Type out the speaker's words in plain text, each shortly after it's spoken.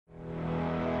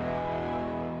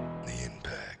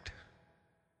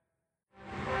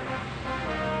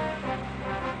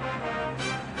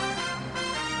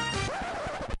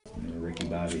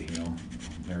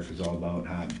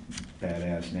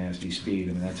nasty speed.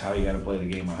 I mean, that's how you got to play the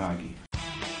game of hockey.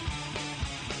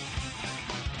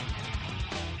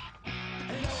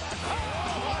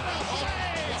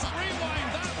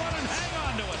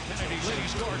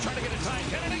 Trying to get it tied.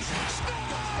 Kennedy scores!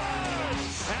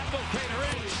 Abdelkader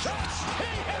in, shoots. He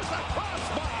hits the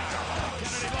crossbar.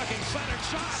 Kennedy looking center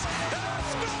shot.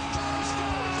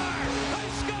 They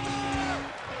score!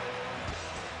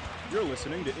 You're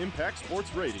listening to Impact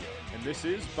Sports Radio, and this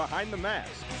is Behind the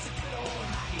Mask.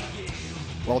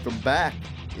 Welcome back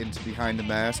into Behind the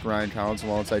Mask. Ryan Collins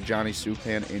alongside Johnny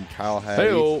Supan and Kyle Hattie.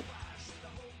 Hey-o.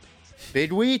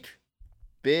 Big week.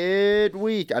 Big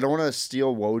week. I don't want to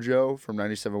steal Wojo from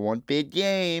 97.1. Big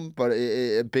game, but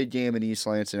a big game in East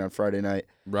Lansing on Friday night.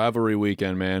 Rivalry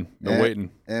weekend, man. Been waiting.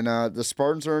 And the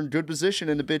Spartans are in good position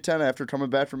in the Big Ten after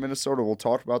coming back from Minnesota. We'll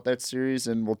talk about that series,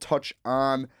 and we'll touch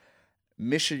on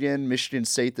Michigan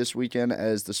State this weekend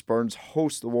as the Spartans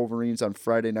host the Wolverines on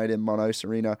Friday night in Mount Ice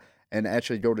Arena and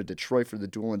actually go to Detroit for the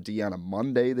Dual and D on a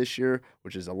Monday this year,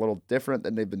 which is a little different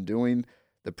than they've been doing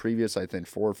the previous, I think,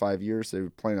 4 or 5 years. They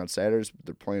were playing on Saturdays, but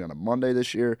they're playing on a Monday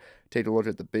this year. Take a look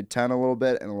at the Big Ten a little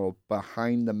bit and a little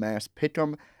behind the mask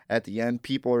pick'em at the end.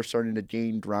 People are starting to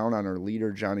gain ground on our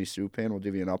leader, Johnny Supan. We'll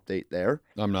give you an update there.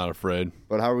 I'm not afraid.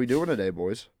 But how are we doing today,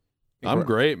 boys? I'm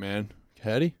great, man.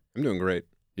 Hattie? I'm doing great.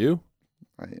 You?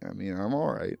 I mean, I'm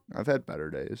all right. I've had better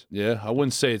days. Yeah, I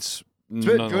wouldn't say it's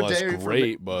Good nonetheless day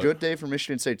great, but good day for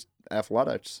Michigan State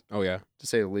athletics, Oh, yeah. to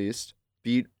say the least.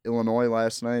 Beat Illinois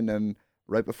last night, and then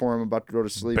right before I'm about to go to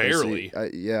sleep, Barely.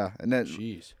 Yeah, and then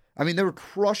jeez. I mean, they were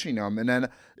crushing them, and then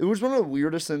it was one of the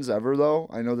weirdest things ever. Though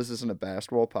I know this isn't a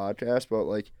basketball podcast, but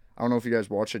like I don't know if you guys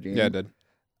watched the game. Yeah, I did.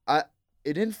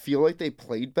 It didn't feel like they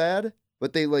played bad,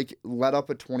 but they like let up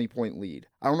a 20-point lead.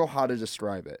 I don't know how to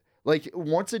describe it. Like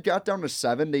once it got down to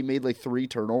 7, they made like 3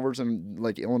 turnovers, and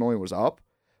like Illinois was up.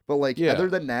 But like Yeah. other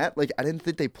than that, like I didn't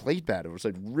think they played bad. It was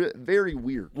like very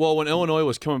weird. Well, when Illinois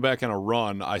was coming back on a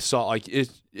run, I saw like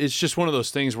it's just one of those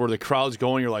things where the crowd's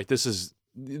going. You're like, this is.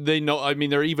 They know. I mean,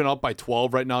 they're even up by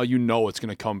 12 right now. You know it's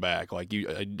going to come back. Like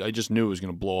I just knew it was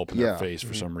going to blow up in their face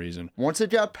for some reason. Once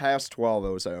it got past 12, it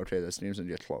was like, okay, this team's going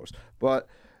to get close. But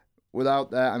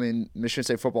without that, I mean, Michigan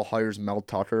State football hires Mel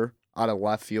Tucker out of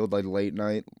left field like late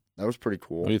night. That was pretty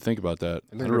cool. What do you think about that? I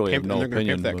And they're really have no going to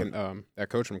opinion. pimp but- that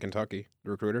coach from Kentucky,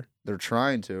 the recruiter. They're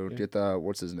trying to get the,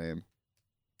 what's his name?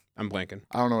 I'm blanking.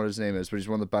 I don't know what his name is, but he's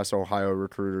one of the best Ohio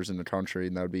recruiters in the country,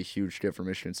 and that would be a huge get for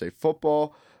Michigan State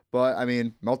football. But, I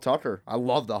mean, Mel Tucker, I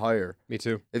love the hire. Me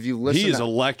too. If you listen, He is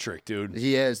electric, dude.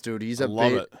 He is, dude. He's a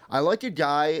love big. it. I like a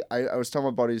guy. I was telling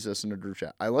my buddies this in the group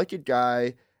chat. I like a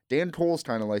guy. Dan Cole's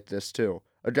kind of like this too.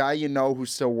 A guy you know who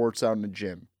still works out in the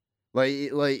gym.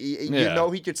 You Yeah.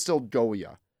 know he could still go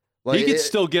ya. Like He could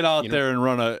still get out there and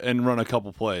run a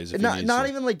couple plays. If he not needs not to.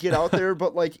 even like get out there,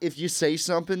 but like if you say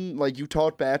something, like you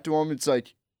talk back to him, it's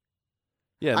like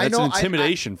Yeah, I that's know- an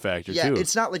intimidation factor yeah, too.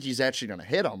 it's not like he's actually gonna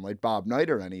hit him like Bob Knight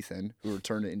or anything who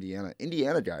returned to Indiana.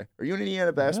 Indiana guy. Are you an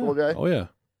Indiana basketball guy? Oh yeah.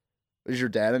 Is your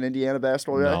dad an Indiana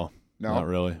basketball guy? No, not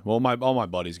really. Well, all my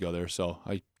buddies go there, so I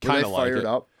Were kind they of like fired it.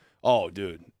 up? Oh,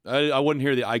 dude,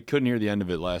 I couldn't hear the end of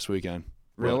it last weekend.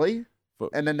 Really? But-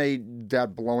 And then they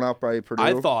got blown out by Purdue.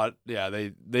 I thought, yeah,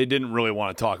 they didn't really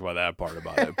want to talk about that part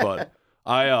about it, but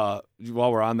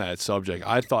while we're on that subject,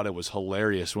 I thought it was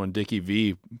hilarious when Dickie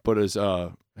V put his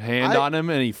hand on him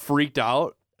and he freaked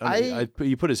out.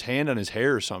 He put his hand on his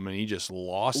hair or something and he just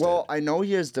lost Well, it. I know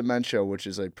he has dementia, which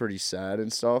is like pretty sad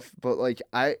and stuff, but like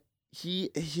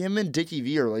him and Dickie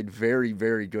V are like very,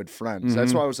 very good friends.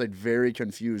 That's Mhm. why I was like very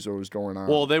confused what was going on.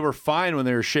 Well, they were fine when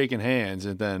they were shaking hands,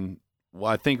 and then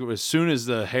I think as soon as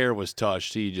the hair was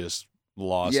touched, he just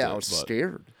lost it. yeah, I was but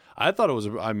scared. I thought it was.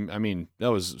 I mean,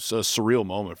 that was a surreal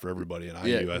moment for everybody in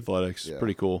IU Yeah. athletics. Yeah.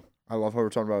 Pretty cool. I love how we're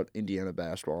talking about Indiana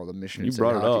basketball, the Michigan You State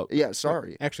brought it hockey. up. Yeah,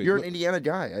 sorry. Actually, You're an Indiana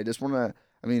guy. I just want to,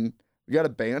 I mean, we got to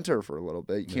banter for a little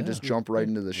bit. You can't just jump right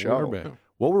into the show. Quarterback.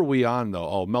 What were we on though?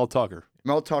 Oh, Mel Tucker.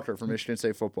 Mel Tucker from Michigan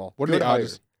State football. What are Good the hire.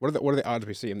 odds? What are the odds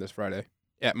we see him this Friday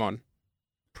at Mon?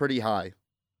 Pretty high.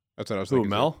 That's what I was Who, thinking.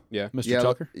 Mel? Yeah. Mr. Yeah,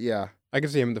 Tucker. Yeah. I can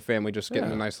see him and the family just getting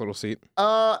Yeah. a nice little seat.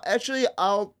 Actually,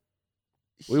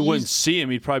 We wouldn't see him.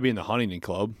 He'd probably be in the Huntington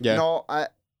Club. Yeah. No,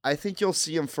 I think you'll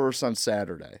see him first on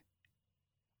Saturday.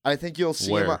 I think you'll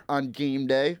see him Where? on game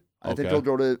day. I think Okay. he'll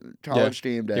go to college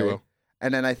game day. He will.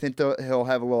 And then I think he'll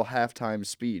have a little halftime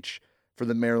speech for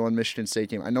the Maryland-Michigan State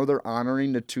game. I know they're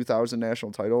honoring the 2000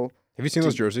 national title. Have you seen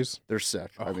those jerseys? They're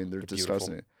sick. I Oh, mean, they're they're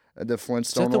disgusting. The Is that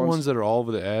Flintstone the ones? ones that are all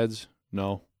over the ads?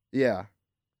 No. Yeah.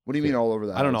 What do you mean all over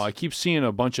that? I don't know. I keep seeing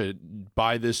a bunch of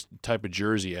buy this type of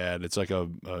jersey ad. It's like a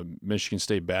Michigan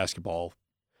State basketball.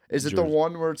 Is it the jersey.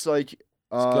 one where it's like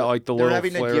It's got like the they're little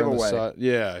having a flare on the giveaway. side.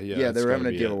 Yeah, yeah. Yeah, that's they were having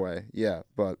gotta a be it. giveaway. Yeah,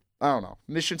 but I don't know.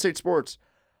 Michigan State sports,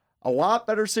 a lot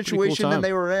better situation than time.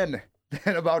 they were in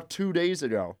than about 2 days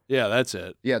ago. Yeah, that's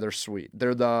it. Yeah, they're sweet.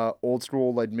 They're the old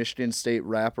school like Michigan State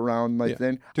wraparound like Yeah,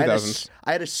 thing. 2000s.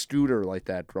 I had a scooter like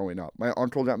that growing up. My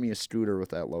uncle got me a scooter with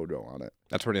that logo on it.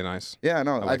 That's pretty nice. Yeah, I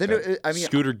know. I like think that. I mean,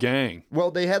 Scooter Gang. well,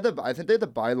 I think they had to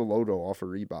buy the logo off of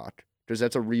Reebok because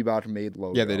that's a Reebok made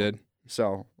logo. Yeah, they did.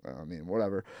 So I mean,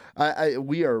 whatever.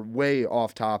 We are way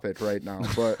off topic right now,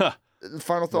 but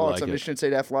final thoughts like on it. Michigan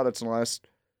State athletics in the last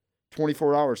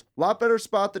 24 hours. A lot better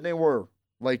spot than they were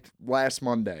like last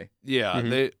Monday. Yeah,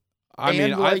 Mhm. I mean,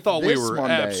 And I like thought we this were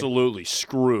Monday. absolutely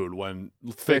screwed when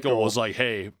Fickle was like,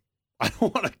 "Hey, I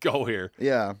don't want to go here."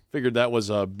 Yeah, Figured that was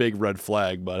a big red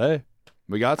flag, but hey,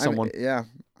 we got I mean, someone. yeah.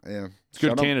 It's a good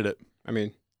Shut up. candidate. I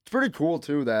mean, It's pretty cool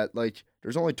too that like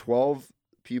there's only 12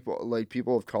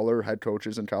 people of color head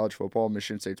coaches in college football.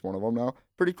 Michigan State's one of them now.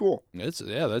 Pretty cool. That's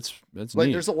Like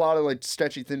neat. there's a lot of like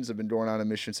sketchy things that have been going on in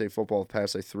Michigan State football the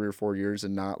past like 3 or 4 years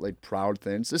and not like proud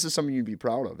things. This is something you'd be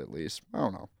proud of at least. I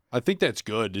don't know. I think that's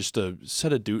good just to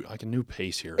set a new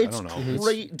pace here. It's I don't know.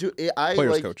 great.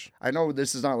 players coach. I know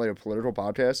this is not like a political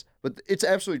podcast, but it's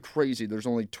absolutely crazy. There's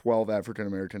only 12 African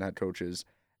American head coaches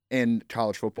in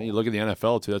college football. And you look at the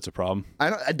NFL too. That's a problem. I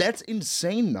don't. That's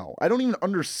insane though. I don't even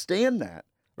understand that.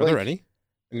 Are there Like, any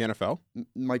in the NFL?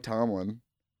 Mike Tomlin.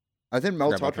 I think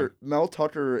Mel Forgot about Tucker. Mel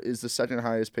Tucker is the second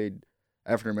highest paid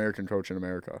African American coach in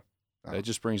America. Oh. That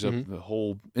just brings up the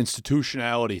whole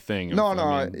institutionality thing. No,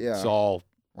 no, It's yeah. all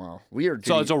Wow, we are.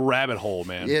 it's a rabbit hole,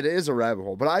 man. It is a rabbit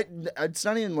hole, but it's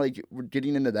not even like we're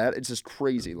getting into that. It's just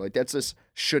crazy. Like that's just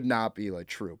should not be like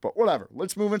true. But whatever.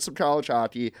 Let's move in some college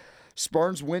hockey.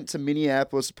 Spartans went to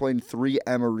Minneapolis, playing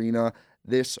 3M Arena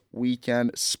this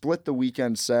weekend. Split the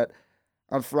weekend set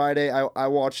on Friday. I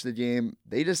watched the game.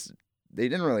 They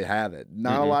didn't really have it.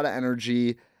 Not a lot of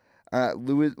energy.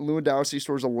 Lewandowski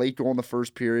scores a late goal in the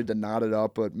first period to knot it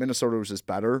up, but Minnesota was just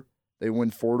better. They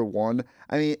win 4-1.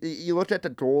 I mean, you looked at the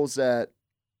goals that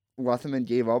Lethman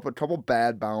gave up, a couple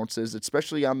bad bounces,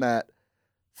 especially on that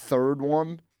third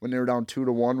one when they were down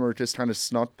 2-1, where it just kind of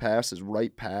snuck past his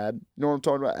right pad. You know what I'm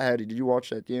talking about? Hattie, did you watch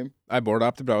that game? I board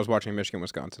opted, but I was watching Michigan,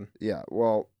 Wisconsin. Yeah,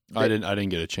 well, I didn't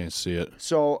get a chance to see it.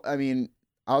 so, I mean,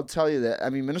 I'll tell you that. I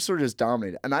mean, Minnesota just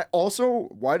dominated. And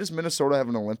why does Minnesota have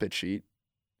an Olympic sheet?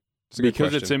 It's a good Because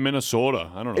question. it's in Minnesota.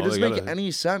 I don't know. It doesn't They make gotta-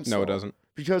 any sense. No, it though. doesn't.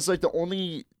 Because, like, the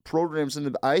only programs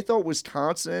I thought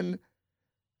Wisconsin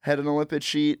had an Olympic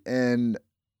sheet, and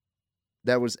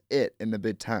that was it in the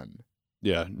Big Ten.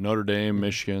 Yeah, Notre Dame,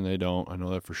 Michigan, they don't. I know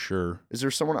that for sure. Is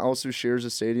there someone else who shares a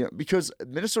stadium? Because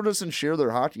Minnesota doesn't share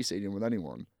their hockey stadium with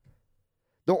anyone.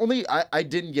 The only I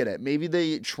didn't get it. Maybe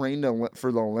they trained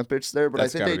for the Olympics there, but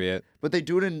That's I gotta think be it. but they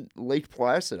do it in Lake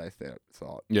Placid. I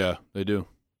thought. Yeah, they do.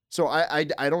 So I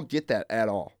don't get that at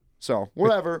all. So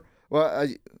whatever. Well,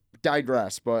 I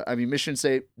digress. But I mean, Michigan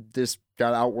State just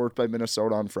got outworked by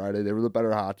Minnesota on Friday. They were the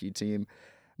better hockey team.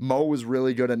 Mo was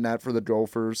really good at net for the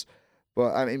Gophers.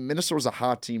 But I mean, Minnesota's a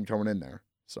hot team coming in there.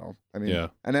 So I mean, Yeah.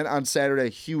 And then on Saturday,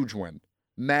 huge win,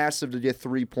 massive to get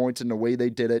 3 points in the way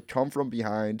they did it. Come from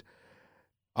behind.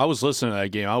 I was listening to that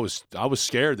game. I was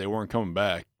scared they weren't coming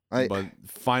back. But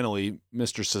finally,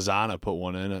 Mr. Cezanna put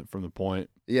one in it from the point.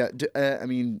 Yeah, I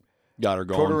mean, Got her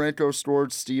going. Todorenko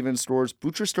scored, Stevens scores,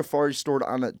 Butrus Tafari scored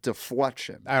on a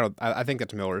deflection. I think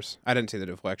that's Miller's. I didn't see the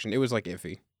deflection. It was like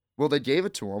iffy. Well, they gave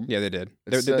it to him. Yeah, they did.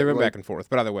 It's, They went like- back and forth.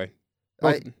 But either way,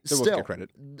 I- they both still, get credit.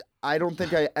 I don't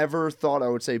think I ever thought I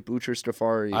would say Butrus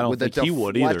Tafari I don't with think a he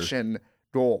would either. deflection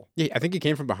goal. Yeah, I think he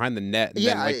came from behind the net and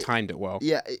Yeah, then timed it well.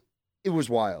 Yeah, it was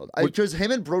wild. Because him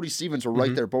and Brody Stevens were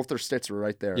right there. Both their sticks were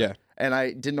right there. Yeah. And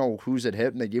I didn't know whose it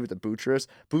hit, and they gave it to Butrus.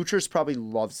 Butrus probably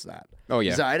loves that. Oh,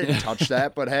 He's yeah. like, I didn't touch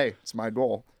that, but hey, it's my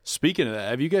goal. Speaking of that,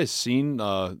 have you guys seen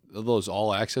those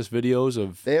all access videos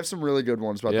of? They have some really good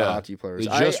ones about the hockey players.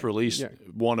 They just released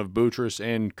one of Buttress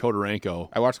and Kodorenko.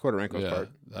 I watched Kodorenko's Yeah, part.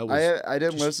 that was. I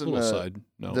didn't just a listen little to side.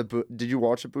 No. did you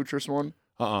watch the Butrus one?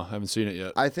 Haven't seen it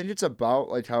yet. I think it's about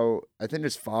like how I think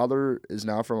his father is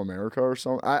now from America or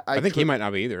something. I think he might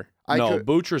not be either. No,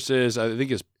 Buttress is. I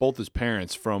think it's both his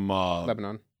parents from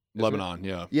Lebanon. isn't Lebanon.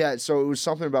 Yeah. Yeah, so it was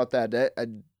something about that.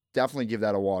 I'd definitely give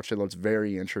that a watch. It looks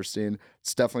very interesting.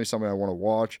 It's definitely something I want to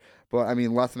watch. But I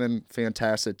mean, Lethman,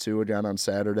 fantastic too. Again on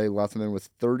Saturday, Lethman with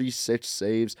 36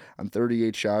 saves on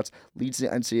 38 shots, leads the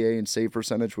NCAA in save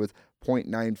percentage with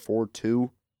 .942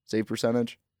 save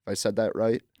percentage. If I said that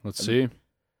right. Let's see.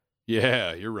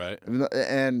 Yeah, you're right.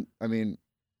 And I mean,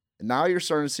 now you're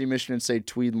starting to see Michigan State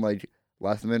tweeting like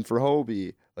Lethman for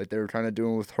Hobie, like they were trying to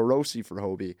do it with Hiroshi for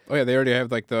Hobie. Oh yeah, they already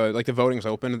have like the voting's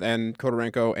open, and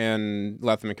Kodorenko and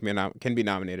Lethman can be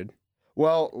nominated.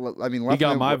 Well, I mean, He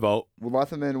got my vote.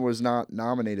 Lethman was not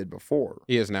nominated before.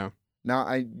 He is now. Now,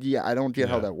 I don't get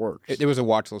how Yeah. that works. It was a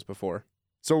watch list before.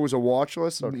 So it was a watch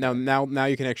list? Okay. Now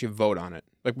you can actually vote on it.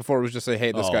 Like before, it was just say,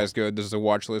 hey, this Oh. guy's good. This is a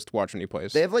watch list. Watch when he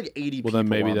plays. They have like 80 Well, people then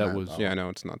maybe on that was- though. Yeah, I know,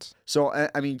 it's nuts. So,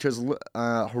 I mean, because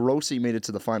Hiroshi made it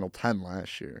to the final 10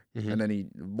 last year, Mhm. and then he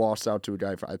lost out to a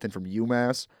guy, I think, from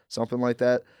UMass, something like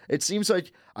that. It seems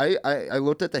like I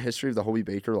looked at the history of the Hobie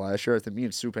Baker last year. I think me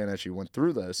and Supan actually went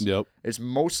through this. Yep. It's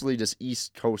mostly just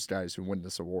East Coast guys who win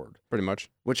this award, Pretty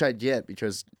much. which I get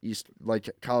because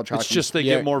college hockey. It's just they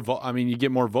Yeah. get more vote. I mean, you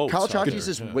get more votes. college out hockey there. is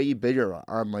just Yeah. way bigger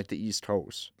on like the East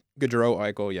Coast, Gaudreau,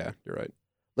 Eichel, yeah, you're right.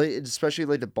 like especially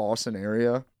like the Boston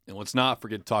area. And let's not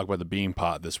forget to talk about the Bean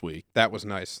Pot this week. That was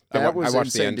nice. That was I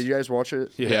watched the insane. end. Did you guys watch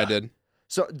it? Yeah, I did.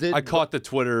 So I caught the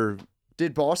Twitter.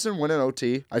 did Boston win an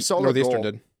OT? I saw the Northeastern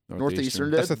goal. did.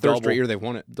 Northeastern did? That's the third straight year they've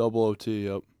won it. Double OT.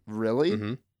 Yep. Really?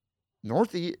 Mm-hmm.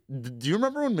 Northeast. Do you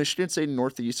remember when Michigan State and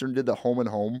Northeastern did the home and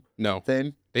home No,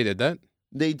 thing? they did that.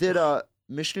 They did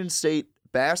Michigan State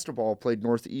basketball played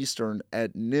Northeastern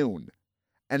at noon,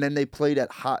 and then they played at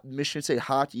Michigan State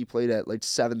hockey played at like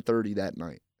 7:30 that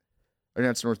night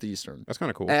against Northeastern That's kind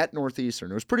of cool. at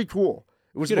Northeastern. It was pretty cool.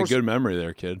 It was You get a most- good memory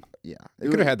there, kid. yeah. They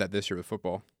could have had that this year with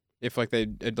football, if like they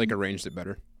had like arranged it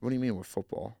better. What do you mean with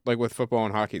football? Like with football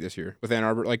and hockey this year with Ann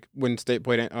Arbor, like when State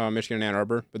played Michigan and Ann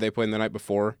Arbor, but they played the night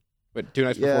before, but 2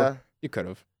 nights Yeah, before. You could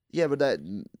have. yeah, but that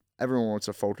everyone wants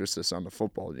to focus this on the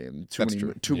football game. That's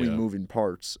true. Too many Yeah. moving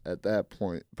parts at that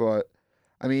point. But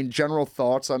I mean, general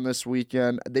thoughts on this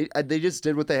weekend? They just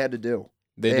did what they had to do.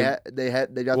 They did.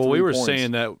 They got. Well, 3 we were points.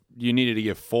 saying that you needed to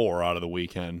get 4 out of the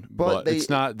weekend, But but it's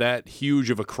not that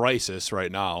huge of a crisis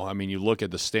right now. I mean, you look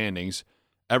at the standings,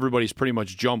 everybody's pretty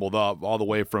much jumbled up all the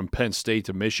way from Penn State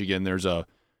to Michigan. There's a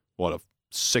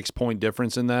 6-point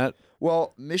difference in that.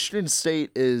 Well, Michigan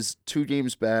State is 2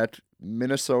 games back.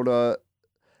 Minnesota,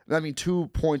 2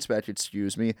 points back,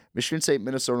 excuse me. Michigan State,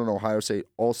 Minnesota, and Ohio State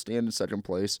all stand in second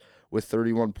place with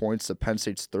 31 points to Penn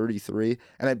State's 33.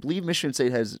 And I believe Michigan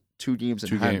State has 2 games in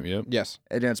 2 hand game, yep. Yes,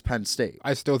 against Penn State.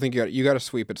 I still think you got to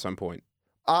sweep at some point.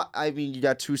 I mean, you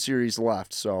got 2 series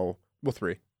left, so Well,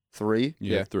 3. 3.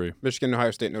 You have Yeah. 3. Michigan,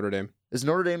 Ohio State, Notre Dame. Is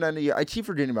Notre Dame not? I keep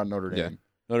forgetting about Notre Dame. Yeah.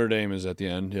 Notre Dame is at the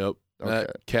end, yep. Okay.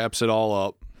 That caps it all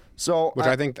up, So Which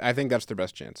I think that's their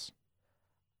best chance.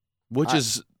 which I-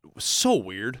 is so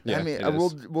weird. Yeah, I mean, it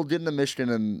is. we'll get into Michigan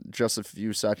in just a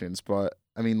few seconds, but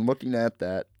I mean, looking at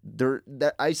that,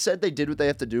 I said they did what they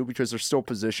have to do because they're still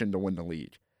positioned to win the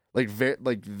league,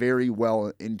 very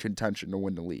well in contention to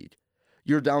win the league.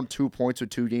 You're down 2 points with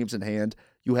 2 games in hand.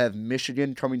 You have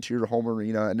Michigan coming to your home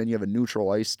arena, and then you have a neutral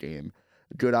ice game.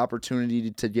 A good opportunity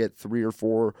to get 3 or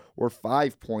 4 or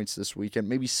 5 points this weekend,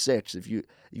 maybe 6 if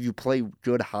you play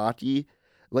good hockey.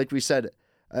 Like we said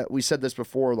this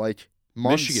before, like.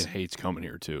 Months, Michigan hates coming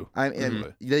here too.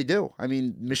 and they do. I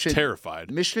mean, Terrified.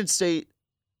 Michigan State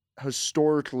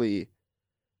historically,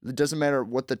 it doesn't matter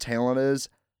what the talent is,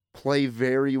 play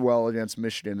very well against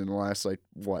Michigan in the last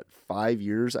 5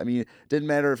 years. I mean, it didn't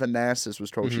matter if Anastas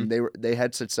was coaching; they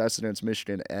had success against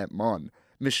Michigan at Munn.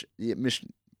 Michigan.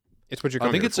 It's what you're.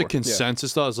 I think here it's a for.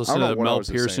 consensus, though. I was I listening don't know to what I Mel was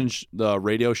just Pearson, the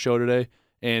radio show today,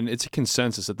 and it's a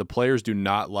consensus that the players do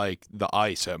not like the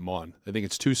ice at Munn. They think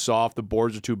it's too soft. The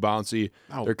boards are too bouncy.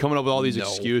 Oh, They're coming up with all these no.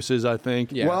 excuses, I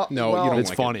think. Yeah. Well- no, well- you don't It's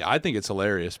like funny. I think it's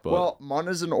hilarious, but Well, Munn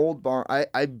is an old barn.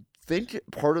 I think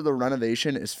part of the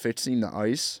renovation is fixing the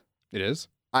ice. It is.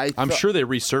 I'm sure they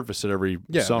resurface it every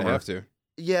Yeah, summer. they have to.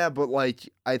 Yeah, but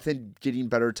I think getting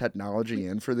better technology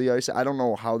in for the ice. I don't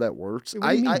know how that works. Wait, what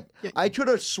do you mean? Yeah. I could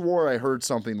have swore I heard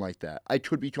something like that. I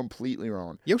could be completely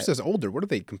wrong. Yost is older. What are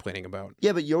they complaining about?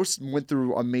 Yeah, but Yost went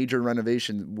through a major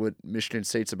renovation. What Michigan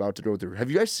State's about to go through. Have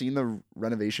you guys seen the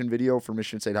renovation video for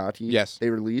Michigan State hockey? Yes. they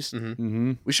released. Mhm.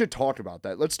 Mm-hmm. We should talk about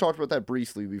that. Let's talk about that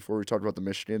briefly before we talk about the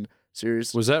Michigan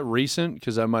series. Was that recent?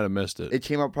 Because I might have missed it. It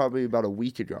came out probably about a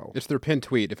week ago. It's their pinned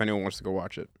tweet. If anyone wants to go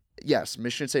watch it. Yes,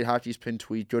 Michigan State Hockey's pinned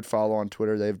tweet. Good follow on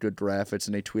Twitter. They have good graphics,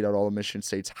 and they tweet out all of Michigan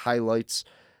State's highlights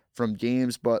from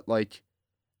games. But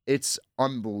it's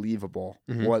unbelievable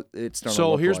Mhm. what it's done.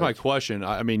 So here's my question.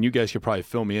 I mean, you guys could probably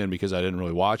fill me in because I didn't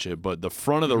really watch it, but the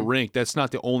front of the rink, that's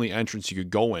not the only entrance you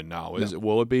could go in now, is it?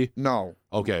 Will it be? No,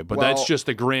 Okay, but Well, that's just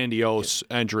the grandiose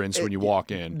entrance when you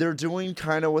walk in. they're doing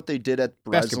kind of what they did at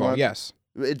Breslin. Basketball. Yes.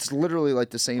 It's literally like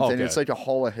the same thing. Okay. It's like a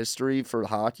hall of history for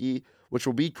hockey, which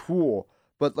will be cool.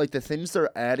 But the things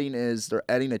they're adding is they're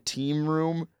adding a team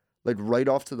room, like right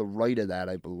off to the right of that,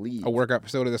 I believe. A workout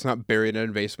facility that's not buried in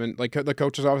a basement. Like the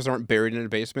coaches' offices aren't buried in a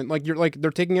basement. Like they're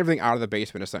taking everything out of the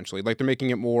basement essentially. Like they're making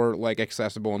it more like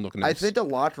accessible and looking nice. I think the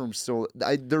locker room still.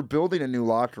 They're building a new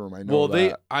locker room. I know. Well,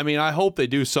 that. I hope they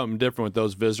do something different with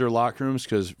those visitor locker rooms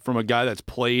because from a guy that's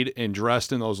played and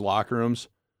dressed in those locker rooms,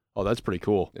 oh, that's pretty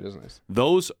cool. It is nice.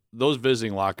 Those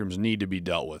visiting locker rooms need to be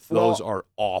dealt with. Those are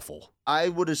awful. I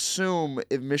would assume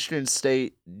if Michigan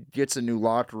State gets a new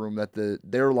locker room, that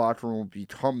their locker room will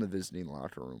become the visiting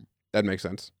locker room. That makes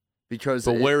sense. Because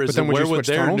but where is but then it? would you Where would switch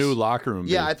their tunnels? new locker room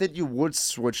be? Yeah, I think you would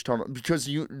switch tunnel because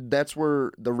that's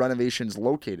where the renovation's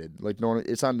located. Like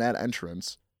it's on that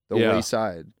entrance, the Yeah. way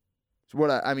side.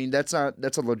 So I mean, that's a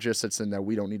logistics thing that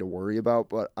we don't need to worry about.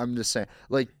 But I'm just saying,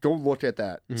 like, go look at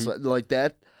that. Mm-hmm. So, like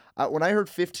that. When I heard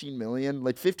 15 million,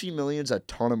 like 15 million's a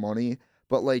ton of money.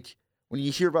 But like when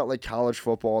you hear about like college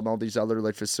football and all these other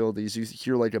like facilities, you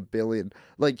hear like $1 billion.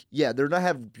 Like, yeah, they're gonna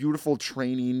have beautiful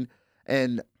training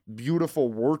and beautiful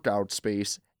workout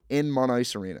space in Mount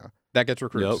Ice Arena. That gets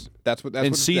recruits.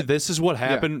 Yep. This is what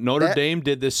happened. Notre Dame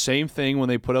did this same thing when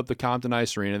they put up the Compton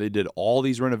Ice Arena. They did all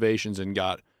these renovations and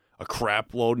got a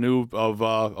crap load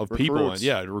of people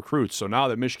and recruits. So now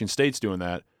that Michigan State's doing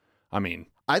that, I mean,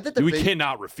 I think we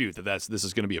cannot refute that this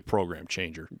is going to be a program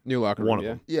changer. New locker room. One of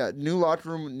them. Yeah, new locker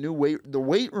room, new weight. The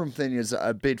weight room thing is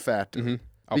a big factor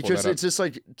because it's just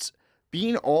like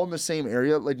being all in the same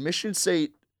area. Like Michigan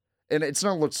State, and it's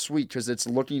not look sweet because it's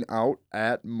looking out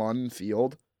at Munn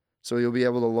Field, so you'll be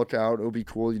able to look out. It'll be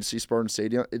cool. You can see Spartan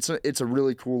Stadium. It's a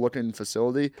really cool looking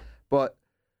facility. But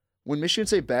when Michigan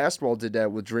State basketball did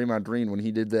that with Draymond Green, when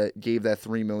he gave that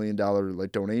 $3 million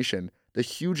like donation, the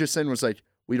hugest thing was like,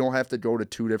 we don't have to go to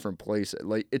two different places.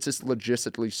 Like it's just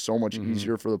logistically so much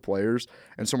easier for the players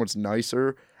and so much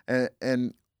nicer, and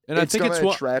I think it's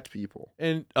what attract people.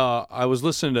 And I was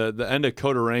listening to the end of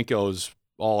Kodorenko's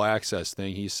All Access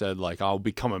thing. He said like I'll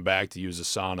be coming back to use the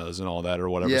saunas and all that or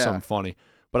whatever. Yeah. Something funny.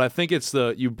 But I think it's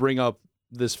you bring up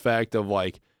this fact of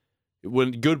like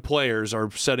when good players are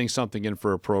setting something in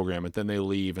for a program and then they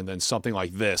leave and then something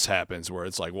like this happens where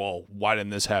it's like, well, why didn't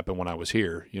this happen when I was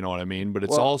here? You know what I mean? But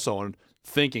it's also in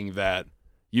thinking that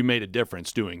you made a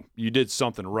difference you did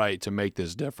something right to make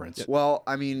this difference. Well,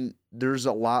 I mean, there's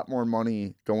a lot more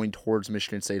money going towards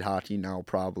Michigan State hockey now,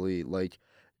 probably. Like,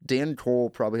 Dan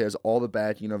Cole probably has all the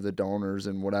backing of the donors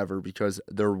and whatever because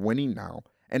they're winning now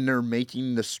and they're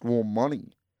making the school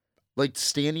money. Like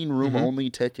standing room only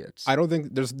tickets. I don't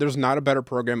think there's not a better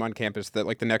program on campus that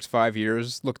like the next 5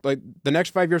 years the next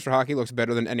 5 years for hockey looks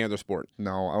better than any other sport.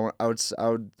 No, I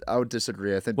would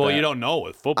disagree. I think. Well, you don't know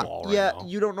with football, right? Yeah, now.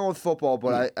 you don't know with football,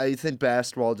 but I think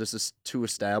basketball just is too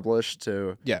established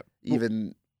to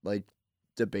even like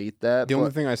debate that. The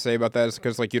only thing I say about that is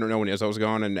because like you don't know when Izzo's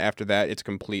gone, and after that it's a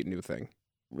complete new thing.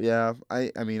 Yeah,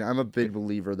 I mean, I'm a big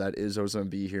believer that Izzo's going to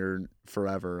be here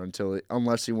forever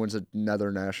unless he wins another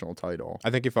national title. I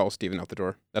think he follows Steven out the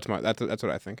door. That's what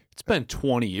I think. It's been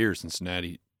 20 years since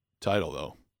Natty title,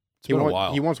 though. It's been a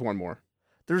while. He wants one more.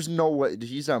 There's no way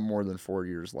he's got more than 4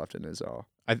 years left in Izzo.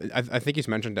 I think he's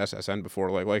mentioned SSN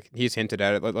before. Like he's hinted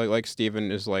at it. Like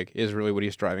Steven is really what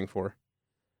he's striving for.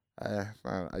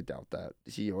 I doubt that.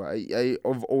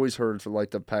 I've always heard for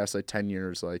like the past 10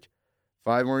 years, like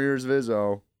 5 more years of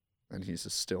Izzo, and he's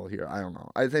just still here. I don't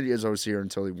know. I think Izzo's here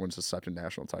until he wins the second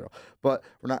national title. But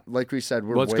we're not, like we said,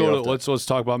 let's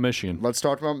talk about Michigan. Let's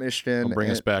talk about Michigan. I'll bring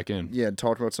us back in. Yeah,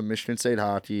 talk about some Michigan State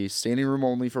hockey. Standing room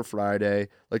only for Friday.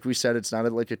 Like we said, it's not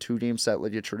like a 2-game set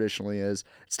like it traditionally is.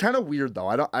 It's kind of weird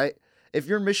though. If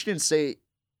you're Michigan State,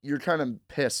 you're kind of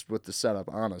pissed with the setup.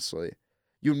 Honestly,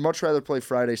 you'd much rather play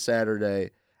Friday,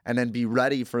 Saturday, and then be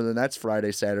ready for the next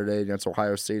Friday, Saturday against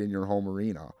Ohio State in your home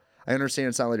arena. I understand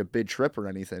it's not like a big trip or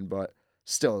anything, but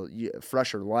still,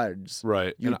 fresher legs.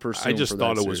 Right. I just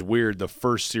thought it was weird. The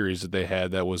first series that they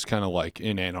had that was kind of like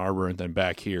in Ann Arbor and then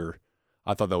back here.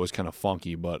 I thought that was kind of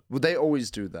funky, but well, they always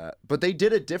do that. But they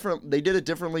did it different. They did it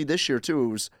differently this year too. It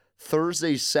was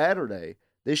Thursday, Saturday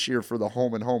this year for the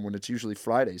home and home when it's usually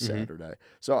Friday, Saturday.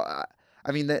 So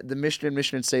I mean, the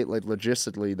Michigan State, like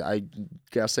logistically, I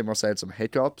guess they must have had some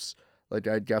hiccups. Like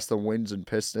I guess the Winds and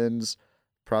Pistons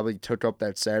probably took up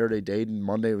that Saturday date, and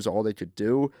Monday was all they could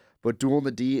do. But Duel in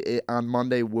the D on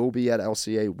Monday will be at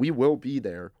LCA. We will be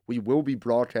there. We will be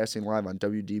broadcasting live on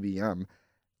WDBM.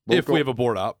 If we have a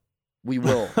board up. We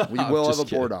will. We will have a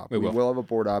kidding. board up. We will have a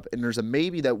board up. And there's a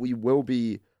maybe that we will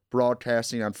be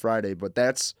broadcasting on Friday, but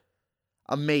that's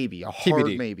a maybe, a hard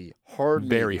TBD. maybe.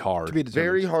 Very hard. To be determined.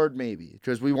 Very hard maybe,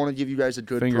 because we want to give you guys a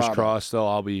good Fingers product. crossed, though.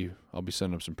 I'll be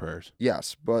sending up some prayers.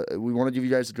 Yes, but we want to give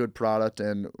you guys a good product,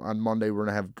 and on Monday we're going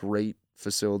to have great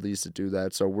facilities to do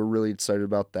that. So we're really excited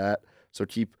about that. So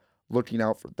keep looking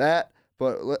out for that.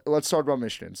 But let's talk about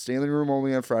Michigan. Standing room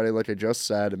only on Friday, like I just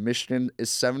said. Michigan is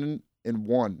 7-1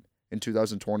 in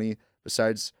 2020.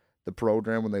 Besides the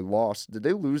program when they lost, did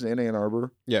they lose in Ann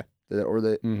Arbor? Yeah. Or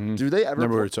they Mhm. do they ever?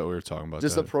 Remember we were talking about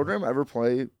Does that. the program ever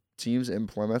play teams in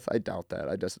Plymouth? I doubt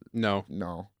that. No.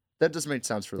 No. That doesn't make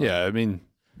sense for them. Yeah, I mean,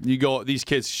 these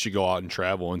kids should go out and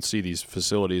travel and see these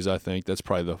facilities. I think that's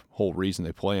probably the whole reason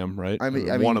they play them, right? I mean-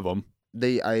 Or one of them,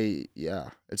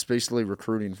 It's basically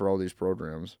recruiting for all these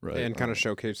programs. right? And kind of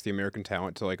showcase the American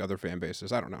talent to like other fan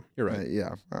bases. I don't know. You're right.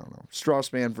 Yeah, I don't know.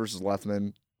 Strauss-Mann versus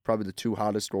Lethman, probably the two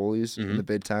hottest goalies in the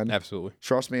Big Ten. Absolutely.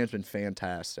 Strauss-Mann's been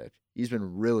fantastic. He's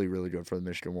been really, really good for the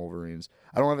Michigan Wolverines.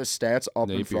 I don't have his stats up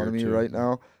in front of me Napier, too. right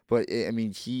now, but I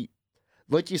mean, he,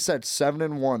 like you said,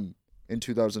 7-1 in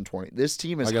 2020. This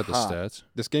team is I got hot. the stats.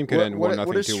 This game could end 1-0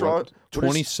 What is 2-1. Strauss?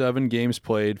 27 games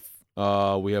played.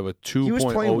 We have a He was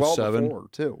playing well 2.07. before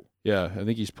too. Yeah, I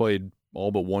think he's played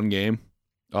all but one game.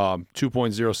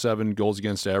 2.07 goals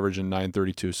against average and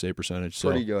 932 save percentage. So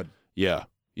Pretty good. yeah,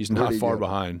 he's not Pretty far good.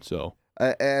 behind. So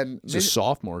And he's a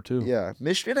sophomore too. yeah,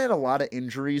 Michigan had a lot of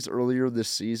injuries earlier this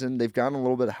season. They've gotten a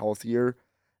little bit healthier.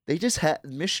 They just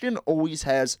Michigan always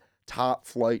has top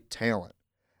flight talent,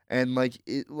 and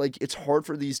it's hard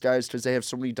for these guys because they have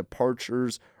so many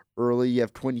departures early. You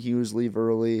have Quinn Hughes leave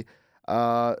early.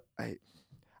 I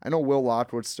know Will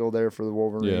Lockwood's still there for the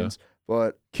Wolverines,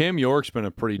 but Cam York's been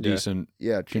a pretty decent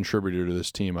yeah, contributor to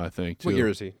this team, I think. Too. What year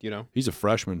is he? You know? He's a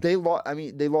freshman. they lost. I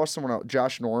mean, they lost someone else,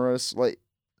 Josh Norris.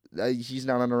 He's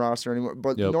not on the roster anymore.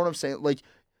 But you Yep. know what I'm saying? Like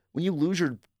when you lose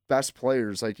your best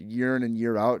players like year in and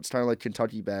year out, it's kind of like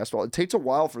Kentucky basketball. It takes a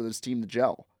while for this team to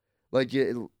gel.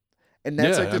 And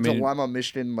that's Yeah, like the I mean- dilemma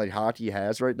Michigan hockey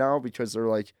has right now because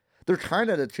they're kind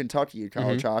of the Kentucky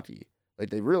college hockey. Like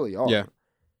they really are. Yeah.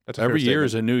 That's a fair Every year statement.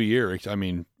 is a new year. I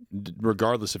mean,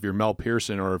 regardless if you're Mel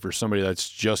Pearson or if you're somebody that's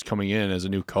just coming in as a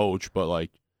new coach, but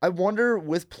like, I wonder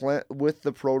with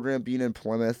the program being in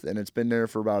Plymouth and it's been there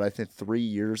for about I think 3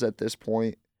 years at this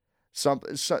point, some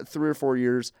 3 or 4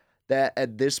 years, that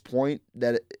at this point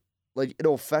that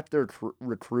it'll affect their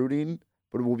recruiting,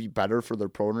 but it will be better for their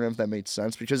program if that makes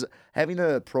sense because having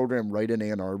a program right in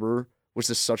Ann Arbor was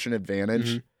just such an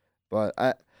advantage. But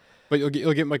But you'll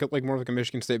get like more like a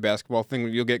Michigan State basketball thing.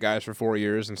 You'll get guys for 4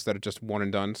 years instead of just one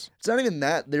and dones. it's not even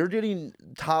that they're getting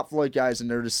top flight guys and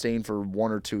they're just staying for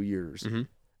 1 or 2 years,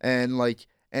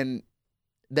 and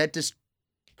that just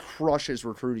crushes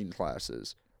recruiting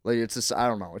classes. Like it's just I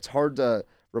don't know. It's hard to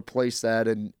replace that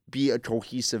and be a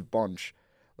cohesive bunch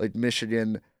like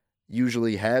Michigan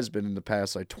usually has been in the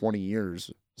past 20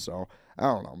 years. So I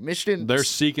don't know. Michigan they're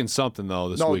seeking something though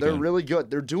this weekend. they're really good.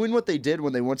 They're doing what they did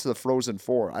when they went to the Frozen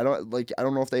Four. I don't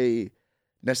know if they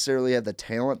necessarily had the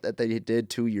talent that they did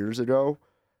 2 years ago,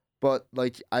 but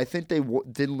I think they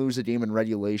didn't lose a game in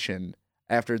regulation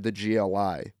after the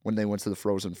GLI when they went to the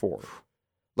Frozen Four.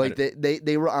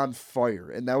 They were on fire,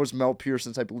 and that was Mel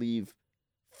Pearson's, I believe,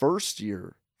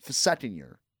 second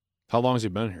year. How long has he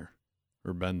been here?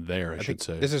 Or been there, I should think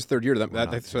say. this is his third year. So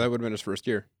that would have been his first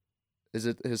year. Is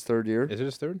it his third year? Is it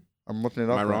his third? I'm looking it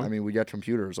Am up. I wrong? I mean, we got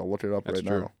computers. I'll look it up That's right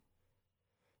true. now.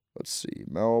 Let's see,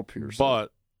 Mel Pearson.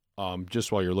 But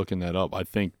just while you're looking that up, I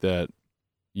think that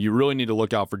you really need to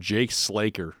look out for Jake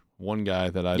Slaker, one guy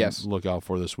that I'd Yes. look out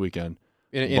for this weekend.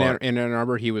 In Ann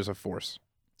Arbor, he was a force.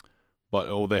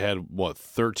 But they had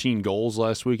 13 goals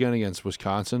last weekend against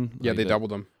Wisconsin. Yeah, Like they that-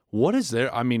 doubled him. What is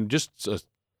their? I mean, just a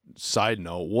side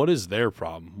note. What is their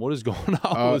problem? What is going on with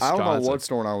I Wisconsin? don't know what's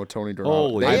going on with Tony Donato.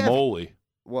 Holy They have- moly!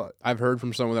 What I've heard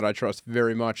from someone that I trust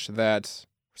very much that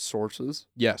sources?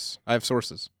 yes, I have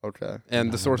sources, Okay.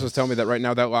 and the sources tell me that right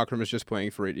now that locker room is just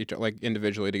playing for each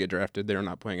individually to get drafted. They're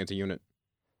not playing as a unit.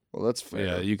 Well, that's fair.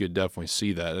 Yeah, you could definitely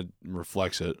see that. It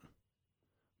reflects it.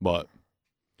 But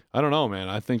I don't know, man.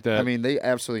 I think that I mean, they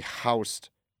absolutely housed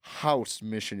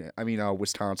Michigan. I mean,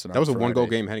 Wisconsin. That was a on one-goal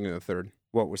Friday. game heading into the third.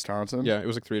 What, Wisconsin? Yeah, it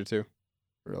was like 3-2.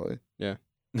 Really?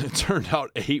 it turned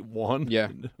out 8-1. Yeah.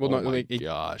 Well, oh no, my like,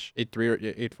 gosh. 8-3 or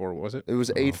 8-4 was it? It was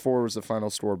Oh. 8-4 was the final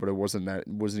score, but it wasn't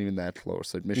even that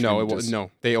close. Like Michigan. No, it was just-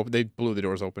 no. They blew the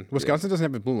doors open. Wisconsin doesn't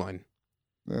have a blue line.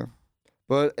 Yeah.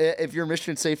 But if you're a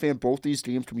Michigan State fan, both these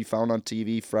teams can be found on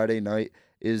TV Friday night.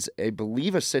 Is I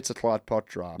believe a 6 o'clock puck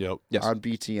drop Yep. Yes. on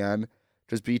BTN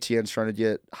because BTN's trying to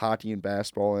get hockey and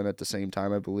basketball in at the same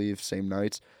time. I believe same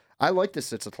nights. I like the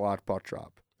 6 o'clock puck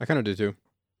drop. I kind of did too.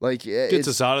 Like Gets it's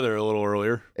us out of there a little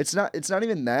earlier. It's not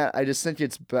even that. I just think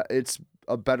it's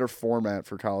a better format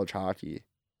for college hockey.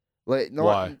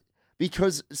 Why?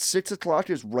 Because 6 o'clock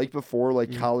is right before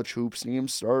Mm. college hoops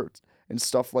games start and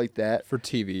stuff like that. For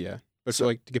TV, yeah. But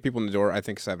So- so, to get people in the door, I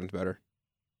think 7's better.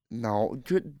 No,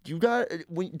 you got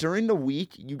during the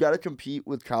week you got to compete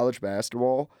with college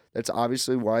basketball. That's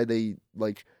obviously why they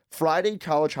like Friday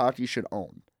college hockey should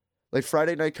own. Like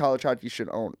Friday night college hockey should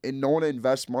own, and no one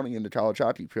invests money into college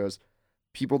hockey because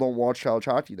people don't watch college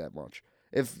hockey that much.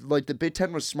 If like the Big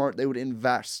Ten was smart, they would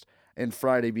invest in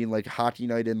Friday being like hockey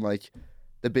night in like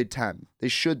the Big Ten. They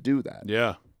should do that.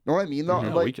 Yeah. Know what I mean? Though,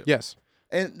 Yeah, like we can- Yes.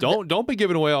 and Don't be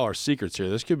giving away all our secrets here.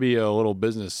 This could be a little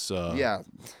business yeah.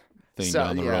 thing So,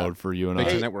 down the yeah. road for you and Big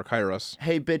I. Ten Network, hire us.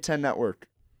 Hey, Big Ten Network,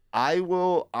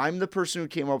 I'm the person who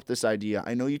came up with this idea.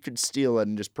 I know you could steal it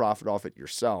and just profit off it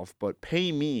yourself, but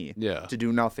pay me Yeah. to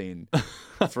do nothing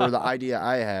for the idea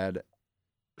I had,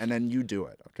 and then you do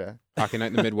it, okay? Hockey night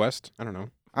in the Midwest. I don't know.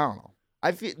 I don't know.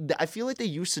 I feel like they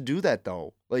used to do that,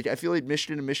 though. Like, I feel like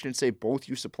Michigan and Michigan State both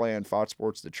used to play on Fox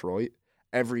Sports Detroit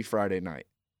every Friday night.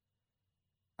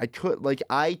 I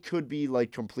could be,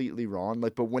 like, completely wrong,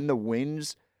 like, but when the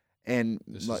Wings and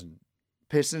This like, is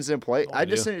Pistons in play, No I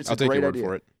just idea. think it's I'll a take great your word idea.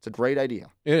 for it. It's a great idea.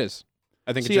 It is.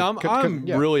 I think See, it's I'm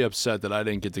yeah. really upset that I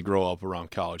didn't get to grow up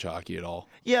around college hockey at all.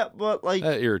 Yeah, but, like,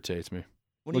 That irritates me.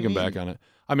 what do you Looking back mean? on it,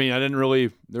 I mean, I didn't really.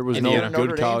 There was Indiana. no Notre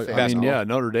good Dame college. fan. I mean, Basketball. yeah,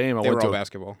 Notre Dame. I They went were to all a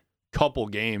basketball. couple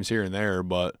games here and there,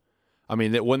 but I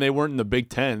mean, when they weren't in the Big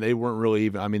Ten, they weren't really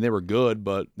even. I mean, they were good,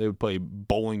 but they would play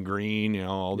Bowling Green. You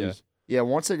know, all Yeah. these. Yeah,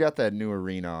 once they got that new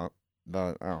arena,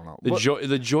 but I don't know.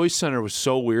 The Joyce Center was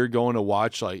so weird going to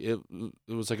watch. Like it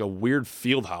was like a weird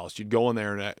field house. You'd go in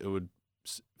there and it would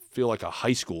feel like a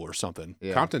high school or something.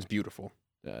 yeah. Compton's beautiful.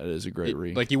 Yeah, it is a great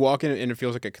rink. Like you walk in and it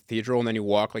feels like a cathedral, and then you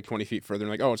walk like 20 feet further, and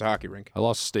like, oh, it's a hockey rink. I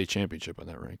lost a state championship on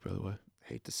that rink, by the way.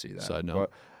 Hate to see that. Side note.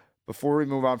 But before we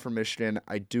move on from Michigan,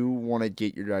 I do want to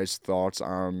get your guys' thoughts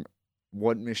on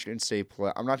what Michigan State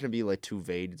play. I'm not going to be like too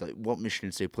vague, like what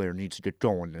Michigan State player needs to get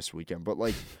going this weekend, but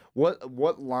like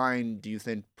what line do you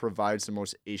think provides the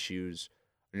most issues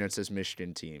against this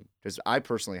Michigan team? Because I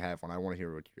personally have one. I want to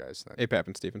hear what you guys think. APAP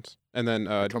and Stevens. And then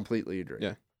I completely agree.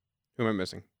 yeah. Who am I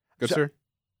missing? Good So- sir?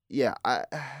 Yeah, I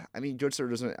mean, Goodsir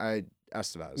doesn't.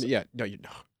 Estevez. Yeah. No, you.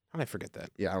 How did I forget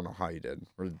that? Yeah, I don't know how you did.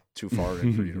 We're too far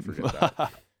in for you to forget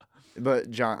that. But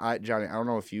Johnny, I don't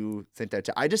know if you think that.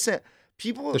 I just said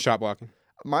people. The shot blocking.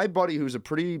 My buddy, who's a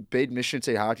pretty big Michigan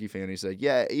State hockey fan, he's like,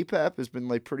 "Yeah, APAP has been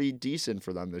like pretty decent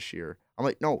for them this year." I'm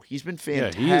like, "No, he's been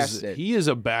fantastic." he is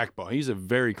a backbone. He's a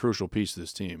very crucial piece of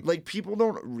this team. Like people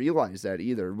don't realize that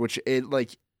either, which it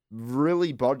like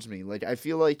really bugs me. Like I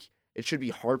feel like it should be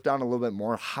harped on a little bit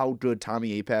more how good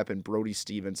Tommy APAP and Brody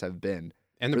Stevens have been.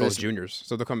 And they're For both this- juniors,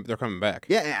 so they're coming back.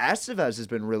 Yeah, and Estevez has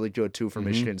been really good too for Mhm.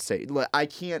 Michigan State. Like, I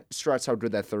can't stress how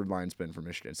good that third line's been for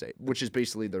Michigan State, which is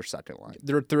basically their second line.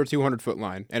 They're a 200-foot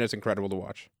line, and it's incredible to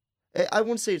watch. I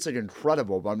wouldn't say it's like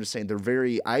incredible, but I'm just saying they're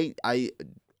very. I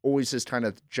always just kind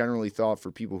of generally thought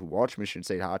for people who watch Michigan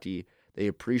State hockey, they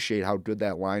appreciate how good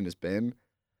that line has been.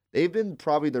 They've been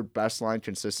probably their best line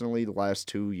consistently the last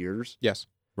 2 years. Yes.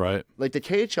 Right. Like the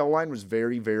KHL line was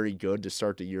very, very good to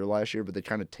start the year last year, but they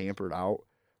kind of tampered out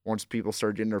once people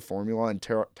started getting their formula. And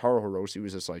Taro Hirose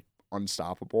was just like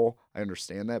unstoppable. I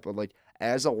understand that, but like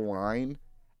as a line,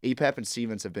 APAP and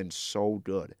Stevens have been so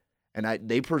good, and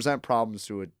they present problems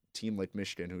to a team like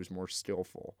Michigan who's more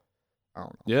skillful. I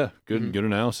don't know. Yeah. Good. Mhm. Good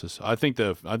analysis. I think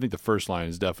the first line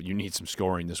is definitely. You need some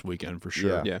scoring this weekend for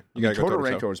sure. Yeah. I You mean, got to go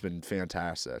Todorenko has been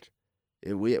fantastic.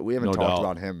 We haven't No talked doubt.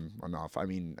 about him enough. I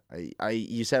mean,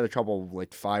 he's had a couple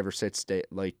like 5 or 6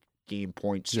 game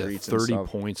point He's at streaks and 30 stuff.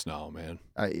 points now, man.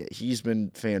 He's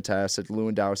been fantastic.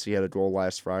 Lewandowski had a goal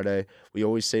last Friday. We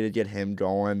always say to get him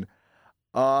going.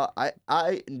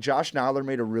 Josh Naller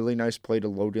made a really nice play to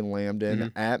Logan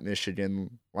Lambden at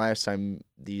Michigan last time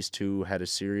these two had a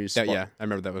series. Yeah, I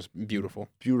remember that was beautiful.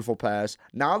 Beautiful pass.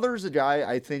 Naller's a guy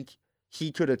I think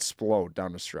he could explode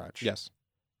down the stretch. Yes.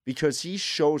 Because he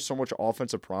shows so much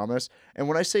offensive promise. And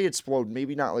when I say explode,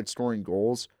 maybe not like scoring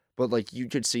goals, but like you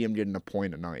could see him getting a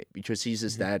point a night because he's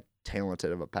just that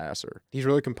talented of a passer. He's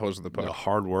really composed of the Like a puck.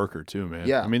 hard worker too, man.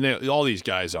 Yeah. I mean, all these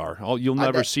guys are. You'll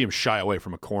never see him shy away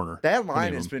from a corner. That Any line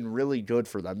of has them. been really good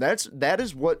for them. That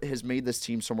is what has made this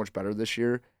team so much better this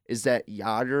year. Is that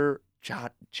Jagger? Come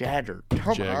Jagger.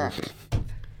 on,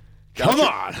 Come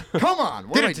on. come on,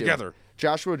 what Get am I it doing? together.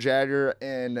 Joshua Jagger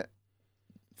and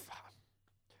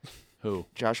Who?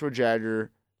 Joshua Jagger,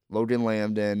 Logan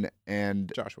Lambden,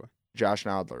 and Joshua. Josh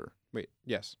Nadler. Wait,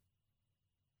 yes.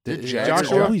 Is it It- Jagger?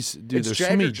 Joshua? Always, dude, It's there's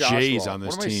Jagger so many Joshua. J's on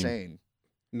this what am team. I saying?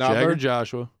 Jagger Nadler,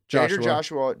 Joshua. Jagger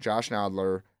Joshua, Josh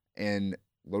Nadler, and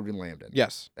Logan Lambden.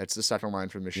 Yes. That's the second line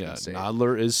for Michigan Yeah, State.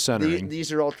 Nodler is centering.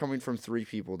 These are all coming from 3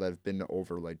 people that have been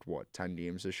over like what 10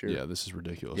 games this year. Yeah, this is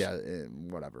ridiculous. Yeah,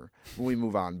 whatever. We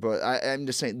move on, but I'm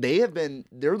just saying they're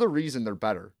the reason they're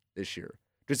better this year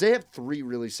because they have 3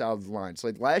 really solid lines.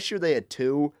 Like last year they had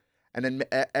 2, and then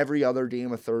every other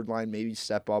game a third line maybe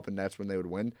step up, and that's when they would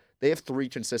win. They have 3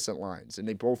 consistent lines, and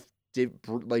they both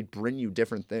bring you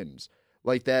different things.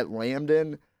 Like that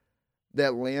Lambden,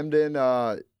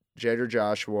 Jagger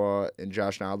Joshua and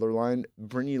Josh Nadler line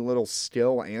bring you a little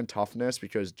skill and toughness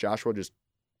because Joshua just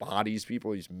bodies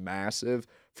people. He's massive.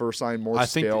 First line more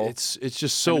skill. I think it's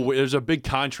just so weird. There's a big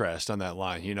contrast on that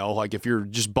line, you know? Like if you're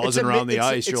just buzzing around the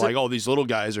ice, you're like, oh, these little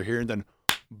guys are here, and then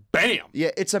bam!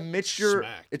 Yeah, it's a mixture.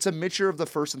 Smack. It's a mixture of the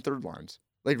first and third lines.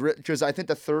 Like because I think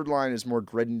the third line is more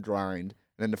grit and grind,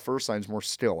 and then the first line is more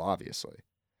skill, obviously.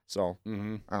 So I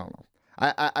don't know.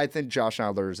 I think Josh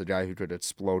Nadler is a guy who could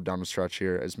explode down the stretch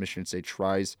here as Michigan State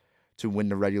tries to win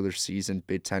the regular season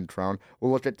Big Ten crown.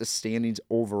 We'll look at the standings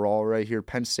overall right here.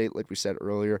 Penn State, like we said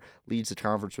earlier, leads the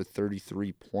conference with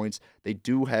 33 points. They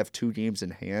do have 2 games in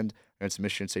hand against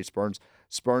Michigan State Spartans.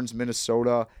 Spartans,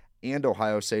 Minnesota, and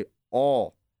Ohio State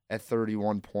all at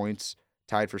 31 points,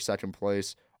 tied for second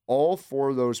place. All 4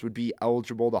 of those would be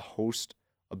eligible to host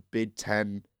a Big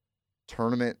Ten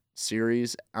tournament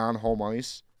series on home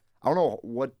ice. I don't know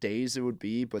what days it would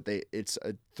be, but it's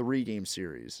a 3-game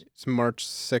series. It's March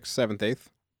 6th, 7th, 8th.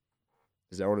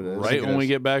 Is that what it is? Right when we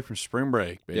get back from spring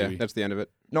break, baby. Yeah, that's the end of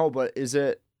it. No, but is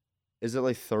it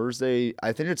like Thursday?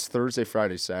 I think it's Thursday,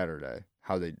 Friday, Saturday.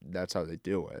 That's how they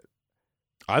do it.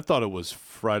 I thought it was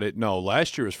Friday. No,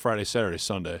 last year was Friday, Saturday,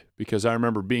 Sunday because I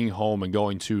remember being home and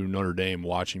going to Notre Dame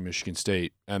watching Michigan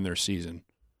State end their season.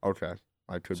 Okay,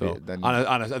 I could So be. Then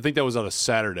I think that was on a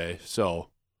Saturday, so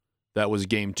that was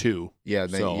game 2. yeah,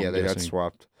 they got guessing.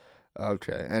 swapped.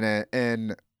 Okay,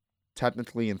 and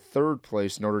technically in third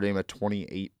place, Notre Dame at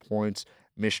 28 points.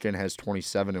 Michigan has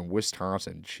 27, and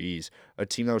Wisconsin, a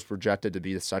team that was projected to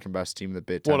be the second best team in the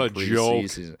Big Ten. What a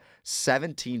joke.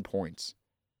 17 points.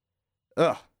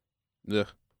 Ugh. Ugh.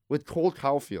 With Cole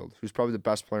Caulfield, who's probably the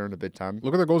best player in the Big Ten.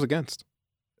 Look at their goals against.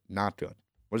 Not good.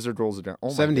 What is their goals against? Oh,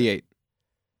 78.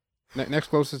 Next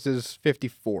closest is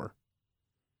 54.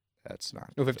 That's not.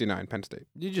 No, 59, Penn State.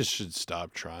 You just should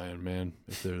stop trying, man.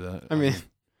 If they're that, I mean,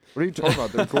 What are you talking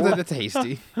about? Their goal, that's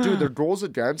hasty. dude, their goals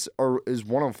against is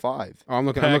 105. Oh, I'm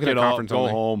looking pack at it up, conference go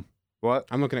only. home. What?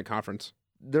 I'm looking at conference.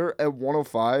 They're at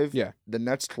 105. Yeah. The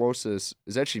next closest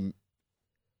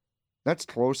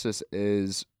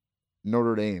is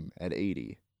Notre Dame at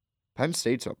 80. Penn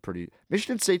State's up pretty.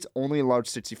 Michigan State's only allowed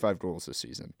 65 goals this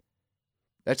season.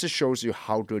 That just shows you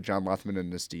how good John Lethman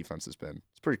and this defense has been.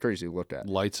 It's pretty crazy to look at.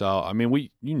 Lights out. I mean,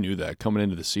 you knew that coming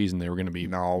into the season they were going to be.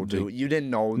 No, dude, you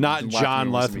didn't know. Not John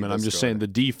was gonna be Lethman. I'm this just good. saying the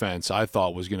defense I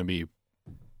thought was going to be.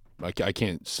 I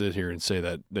can't sit here and say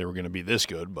that they were going to be this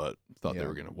good, but thought they Yeah.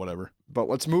 were going to whatever. But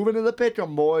let's move into the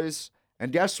pick'em, boys.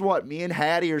 And guess what? Me and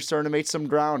Hattie are starting to make some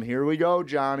ground. Here we go,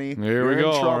 Johnny. Here You're we go,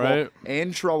 In trouble. all right.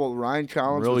 In trouble. Ryan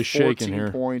Collins Really with shaking 14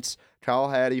 here. points. Kyle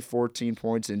Hattie, 14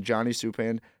 points. And Johnny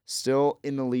Supan still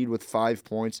in the lead with 5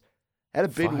 points. Had a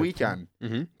big 5 weekend.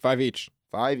 5 each.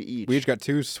 5 each. We each got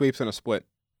 2 sweeps and a split.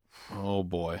 Oh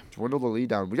boy. Dwindle the lead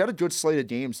down. We got a good slate of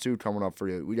games, too, coming up for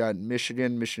you. We got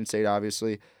Michigan State,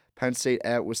 obviously. Penn State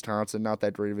at Wisconsin, not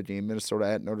that great of a game. Minnesota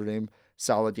at Notre Dame,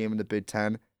 solid game in the Big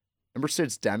Ten. Number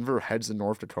 6, Denver heads to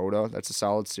North Dakota. That's a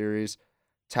solid series.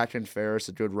 Tech and Ferris,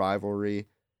 a good rivalry.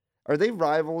 Are they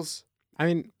rivals? I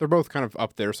mean, they're both kind of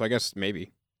up there, so I guess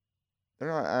maybe. They're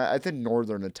not. I think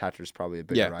Northern and Tech is probably a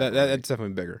bigger Yeah, rivalry. that's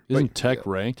definitely bigger. Isn't Tech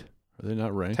ranked? Are they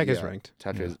not ranked? Tech is Yeah. ranked.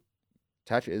 Tech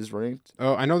Yeah. is ranked.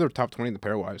 Oh, I know they're top 20 in the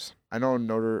pairwise. I know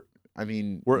Northern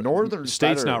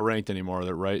State's better. not ranked anymore.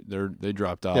 They're right. They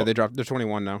dropped out. Yeah, they dropped. They're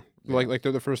 21 now. Yeah. Like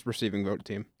they're the first receiving vote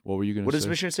team. What were you going What to is say?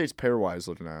 Michigan State's pairwise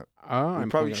looking at? I'm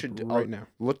probably pulling it should up right now.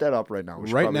 Look that up right now. We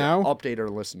should Right probably now? update our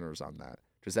listeners on that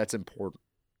because that's important.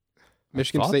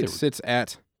 Michigan thought they State were- sits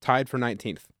at tied for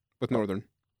 19th with Northern.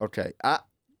 Okay.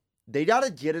 They got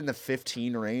to get in the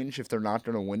 15 range if they're not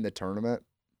going to win the tournament,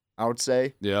 I would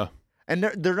say. Yeah. And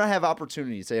they're going to have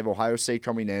opportunities. They have Ohio State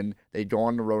coming in. They go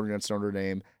on the road against Notre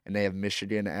Dame, and they have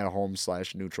Michigan at home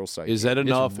 / neutral site. Is that game.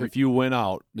 enough? If you win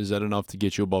out, is that enough to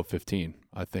get you above 15?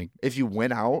 I think. If you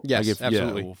win out, Yes, Like if-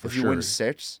 absolutely. Yeah, well, for if sure. you win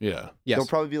 6, Yeah. Yes. they'll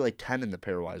probably be like 10 in the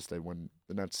pairwise. They win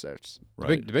the next 6.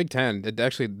 Right. The Big Ten,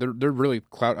 they're really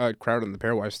crowded in the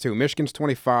pairwise too. Michigan's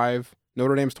 25,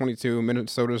 Notre Dame's 22,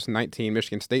 Minnesota's 19,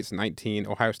 Michigan State's 19,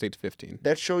 Ohio State's 15.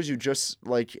 That shows you just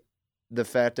like the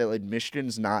fact that like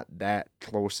Michigan's not that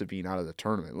close to being out of the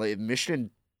tournament. Like if Michigan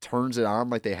turns it on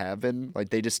like they have been, like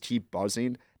they just keep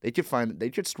buzzing, they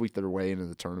could squeak their way into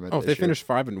the tournament. Oh, if this they year. finish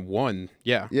 5-1,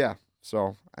 yeah. Yeah.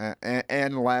 So,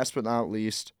 and last but not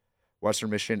least, Western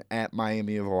Michigan at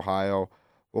Miami of Ohio.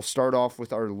 We'll start off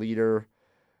with our leader,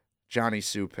 Johnny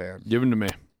Supan. Give them to me.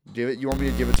 You want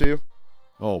me to give it to you?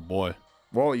 Oh boy,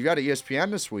 Whoa, you got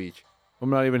ESPN this week. I'm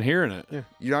not even hearing it. Yeah.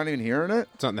 You're not even hearing it?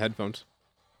 It's not in the headphones.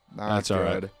 Not That's all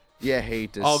right. good. Yeah,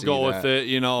 hate to I'll see go that. with it.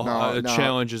 You know, No, a no.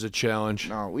 challenge is a challenge.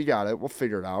 No, we got it. We'll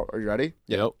figure it out. Are you ready?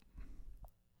 Yep.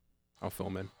 I'll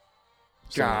film in.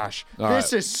 Gosh, All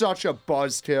this is such a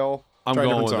buzzkill. I'm Try a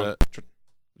going different with song. it.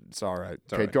 It's all right.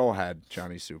 all Okay, right. go ahead,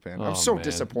 Johnny Supan. Oh, I'm so man.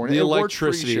 disappointed. The It worked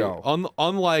electricity, pre-show.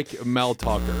 unlike Mel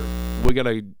Tucker, we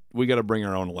gotta bring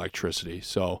our own electricity.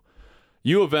 So,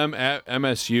 U of M at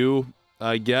MSU,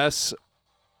 I guess.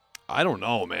 I don't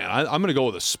know, man. I'm gonna go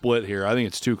with a split here. I think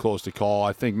it's too close to call.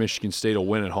 I think Michigan State will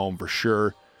win at home for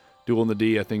sure. Duel in the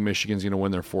D. I think Michigan's gonna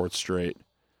win their 4th straight.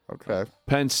 Okay.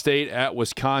 Penn State at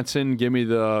Wisconsin. Give me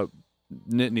the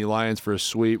Nittany Lions for a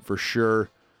sweep for sure.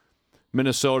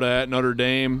 Minnesota at Notre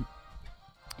Dame.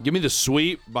 Give me the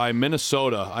sweep by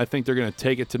Minnesota. I think they're going to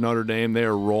take it to Notre Dame. They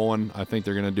are rolling. I think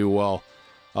they're going to do well.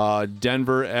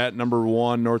 Denver at number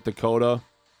 1, North Dakota.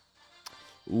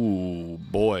 Ooh,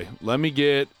 boy. Let me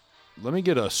get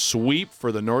a sweep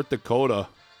for the North Dakota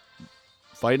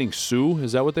Fighting Sioux.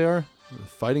 Is that what they are?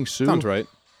 Fighting Sioux? Sounds right.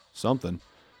 Something.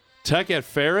 Tech at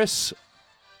Ferris.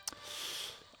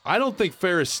 I don't think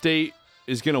Ferris State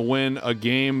is going to win a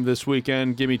game this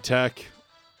weekend. Give me Tech.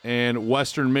 And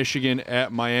Western Michigan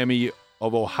at Miami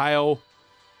of Ohio.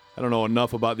 I don't know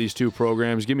enough about these two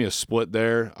programs. Give me a split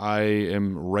there. I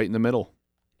am right in the middle.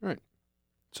 All right.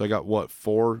 So I got, what,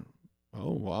 4?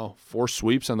 Oh, wow. 4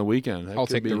 sweeps on the weekend. That I'll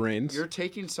could take be- the reins. You're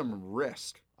taking some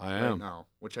risk I right am. now,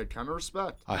 which I kind of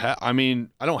respect. I mean,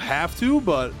 I don't have to,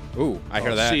 but Ooh, I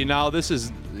hear that. See, now this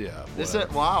is, yeah. This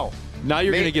whatever. is wow. Now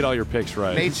you're Mate- going to get all your picks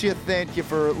right. Makes you think you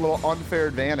for a little unfair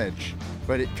advantage.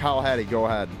 But Kyle Hattie, go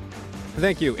ahead.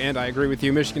 Thank you, and I agree with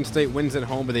you. Michigan State wins at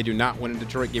home, but they do not win in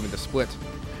Detroit. Give me the split.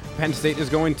 Penn State is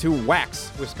going to wax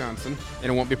Wisconsin,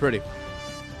 and it won't be pretty.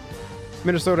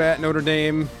 Minnesota at Notre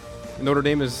Dame. Notre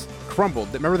Dame is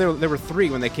crumbled. Remember, they were 3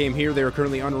 when they came here. They were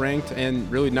currently unranked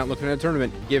and really not looking at a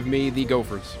tournament. Give me the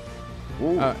Gophers.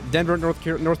 Denver, North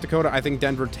Dakota. I think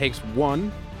Denver takes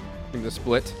 1. Give me the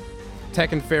split.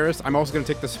 Tech and Ferris. I'm also going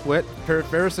to take the split.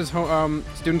 Ferris's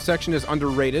student section is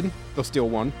underrated. They'll steal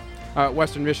 1.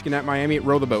 Western Michigan at Miami.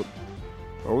 Row the boat.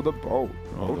 Row the boat.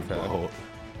 Oh, Okay. oh.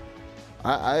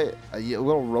 A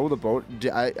little row the boat.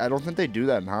 I don't think they do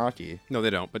that in hockey. No, they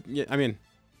don't. But yeah, I mean,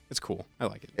 it's cool. I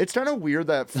like it. It's kind of weird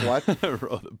that Fletch, Row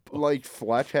the boat. like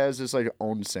Fletch has this like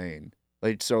own saying.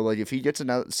 Like so, like if he gets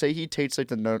another, say he takes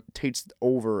takes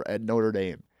over at Notre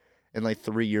Dame in like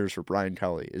 3 years for Brian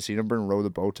Kelly, is he gonna bring row the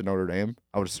boat to Notre Dame?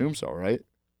 I would assume so, right?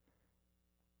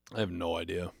 I have no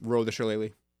idea. Row the shillelagh.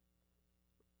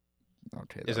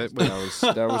 Okay, Is that, it-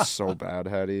 that was so bad,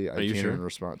 Hattie. I Are you can't sure? even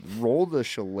respond. Roll the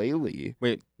shillelagh.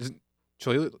 Wait,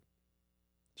 shillelagh?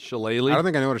 Shillelagh? I don't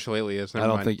think I know what a shillelagh is. Never I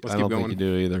don't mind. think Let's I keep don't going. think you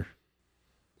do either.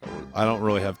 I don't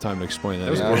really have time to explain that.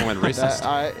 That was either. borderline racist.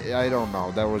 I don't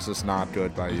know. That was just not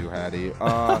good by you, Hattie.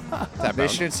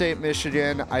 Michigan State,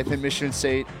 Michigan. I think Michigan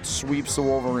State sweeps the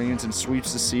Wolverines and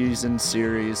sweeps the season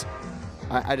series.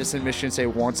 I just think Michigan State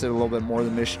wants it a little bit more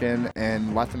than Michigan,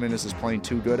 and Lethman is just playing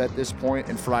too good at this point,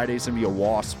 and Friday's going to be a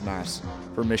wasp mess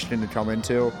for Michigan to come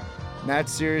into. In that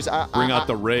series, Bring out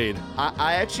the raid.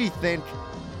 I actually think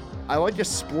I like a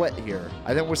split here.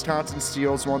 I think Wisconsin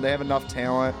steals one. They have enough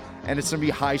talent, and it's going to be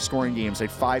high-scoring games,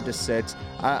 like 5-6.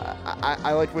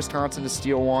 I like Wisconsin to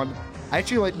steal one. I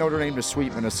actually like Notre Dame to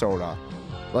sweep Minnesota.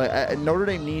 Like Notre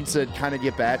Dame needs to kind of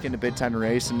get back in the Big Ten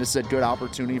race, and this is a good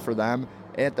opportunity for them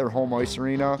at their home ice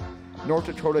arena. North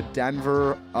Dakota,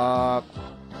 Denver.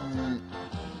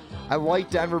 I like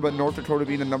Denver, but North Dakota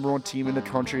being the #1 team in the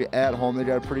country at home, they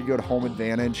got a pretty good home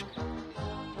advantage.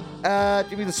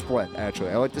 Give me the split, actually.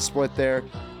 I like the split there.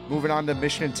 Moving on to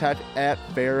Michigan Tech at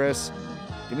Ferris.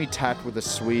 Give me Tech with a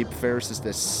sweep. Ferris is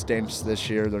the stench this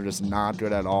year. They're just not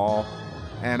good at all.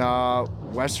 And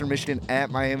Western Michigan at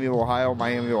Miami of Ohio.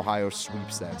 Miami of Ohio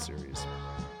sweeps that series.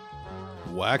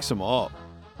 Wax them up.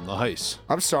 Nice.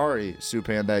 I'm sorry,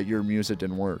 Supan, that your music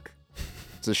didn't work.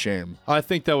 It's a shame. I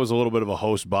think that was a little bit of a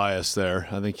host bias there.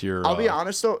 I think you're. I'll be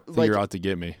honest, though. I think Like, you're out to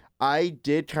get me. I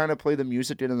did kind of play the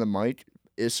music into the mic,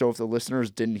 so if the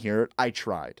listeners didn't hear it, I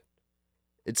tried.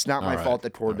 It's not my All right. fault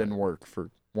that chord All right. didn't work for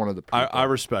one of the people. I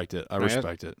respect it. I Can I ask-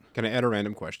 respect it. Can I add a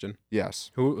random question?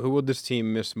 Yes. Who would this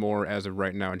team miss more as of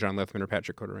right now, John Lethman or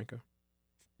Patrick Kodorenko?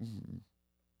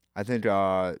 I think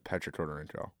Patrick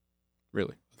Kodorenko.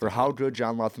 Really? For how good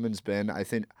John Lethman's been, I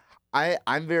think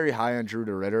I'm very high on Drew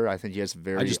DeRitter. I think he has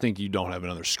very. I just think you don't have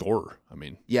another scorer. I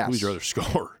mean, Yes. who's your other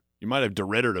scorer? You might have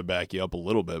DeRitter to back you up a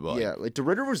little bit, but yeah, like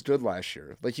DeRitter was good last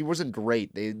year. Like he wasn't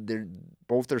great. They're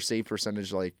both their save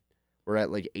percentage like were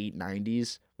at like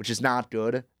 890s, which is not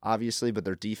good, obviously, but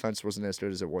their defense wasn't as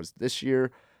good as it was this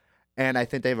year. And I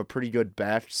think they have a pretty good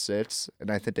batch sits,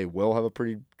 and I think they will have a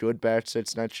pretty good batch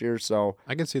sits next year. So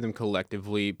I can see them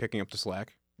collectively picking up the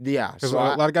slack. yeah, Because so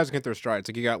a lot of guys can hit their strides.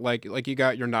 Like you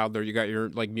got your Nodler, you got your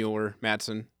like Mueller,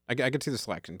 Madsen. I could see the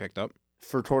slack getting picked up.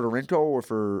 for Todorenko or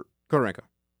for Kodorenko.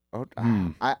 oh,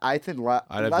 Hmm. I think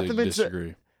I'd have to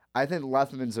disagree. I think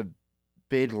Lethman's a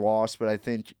big loss, but I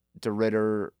think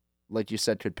DeRitter, like you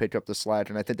said, could pick up the slack,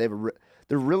 and I think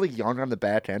they're really young on the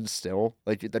back end still.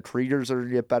 Like the Kriegers are going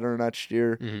to get better next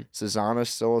year. Mhm. Cezanna's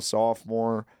still a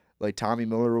sophomore. Like Tommy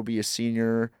Miller will be a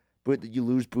senior. But you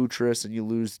lose Boutros and you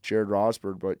lose Jared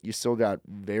Rosberg, but you still got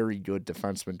very good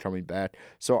defensemen coming back.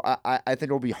 So I think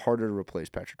it'll be harder to replace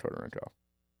Patrick Todorenko.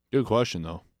 Good question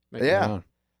though. Yeah.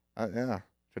 Yeah.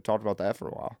 Could talk about that for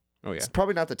a while. Oh yeah. It's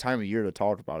probably not the time of year to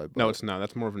talk about it. But No, it's not.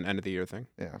 That's more of an end of the year thing.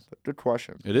 yeah, but good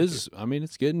question. It is. I mean,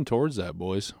 it's getting towards that,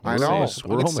 boys. I We're know. almost-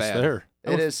 We're It's almost sad. there.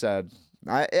 It is sad.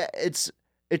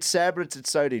 It's sad, but it's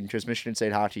exciting because Michigan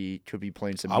State hockey could be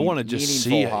playing some. I want to just see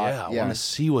meaningful it. hockey. Yeah, I want to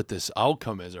see what this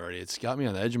outcome is already. It's got me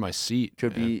on the edge of my seat.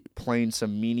 could man. be playing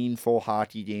some meaningful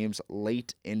hockey games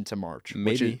late into March. which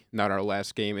Maybe not our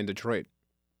last game in Detroit.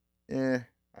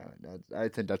 I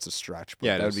think that's a stretch, but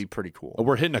Yeah, it that would is. be pretty cool. Oh,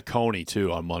 we're hitting a Coney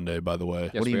too on Monday, by the way.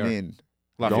 Yes, what do you we are. mean?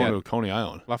 We're going Lafayette. to Coney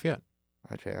Island. Lafayette.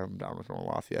 Okay, I'm down with going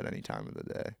Lafayette any time of the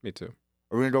day. Me too.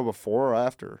 Are we gonna go before or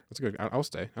after? That's good. I'll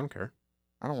stay. I don't care.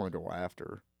 I don't want to go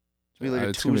after. It's gonna be like a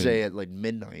It's gonna be- Tuesday at like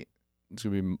midnight. It's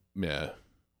gonna be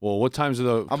Well, what times are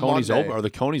the On Conies Monday. open? Are the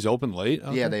Conies open late?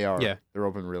 out Yeah, there? they are. Yeah. They're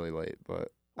open really late,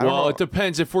 but I don't Well, know. it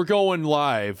depends. If we're going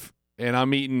live and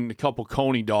I'm eating a couple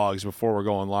Coney dogs before we're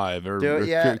going live, Dude,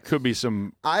 yeah. could be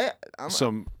some I'm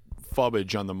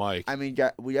fubbage on the mic. I mean,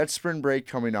 we got spring break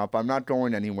coming up. I'm not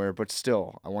going anywhere, but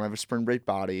still, I want to have a spring break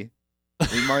body.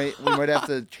 We might have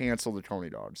to cancel the Coney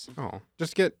dogs. Oh,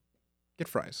 just get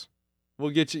fries. We'll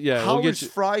get you. Yeah, How we'll get is you.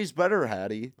 fries better,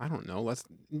 Hattie? I don't know.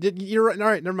 You're right. All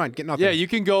right, never mind. Get nothing. Yeah, you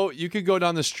can go. You could go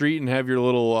down the street and have your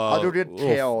little. I'll go get little-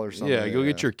 kale or something. Yeah, go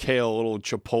get your kale, a little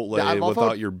Chipotle Yeah, I love without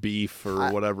how- your beef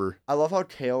or whatever. I love how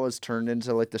kale has turned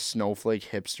into like the snowflake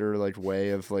hipster like way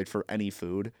of like for any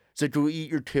food. It's like go eat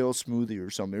your kale smoothie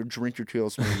or something, or drink your kale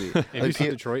smoothie. Have you Like,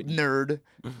 seen Detroit? nerd,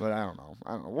 but I don't know.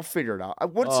 We'll figure it out.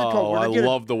 What's it Oh, called? I We're gonna,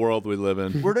 love the world we live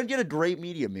in, we're gonna get a great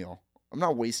media meal. I'm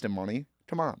not wasting money.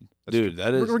 Come on. dude.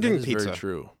 That is We're getting that is very pizza.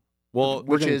 true. Well,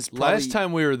 Which is probably- last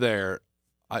time we were there,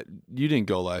 you didn't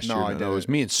go last No, year. I It was didn't.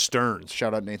 me and Stearns.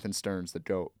 Shout out Nathan Stearns, the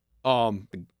goat.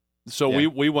 So Yeah.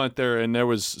 we went there and there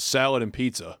was salad and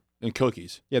pizza and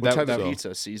cookies. Yeah, What type that of so-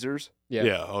 pizza? Caesars.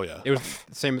 Yeah. Oh yeah. It was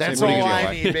the same. That's same all thing as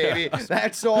I you need, like. baby.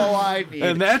 That's all I need.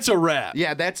 And that's a wrap.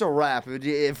 Yeah, that's a wrap.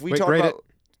 If we Wait, talk grade about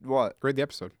what Grade the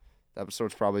episode. the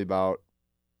episode's probably about.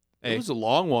 It was a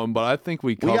long one, but I think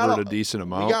we covered got a decent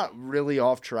amount. We got really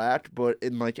off track, but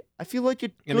in like I feel like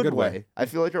a In a good good way. way. I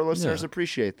feel like our listeners Yeah.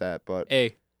 appreciate that. But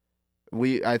A.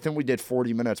 I think we did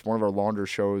 40 minutes, one of our longer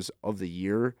shows of the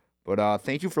year. But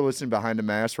thank you for listening behind the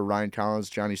mask for Ryan Collins,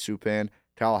 Johnny Supan,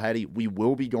 Kyle Hetty. We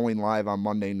will be going live on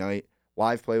Monday night,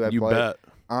 live play by You play bet.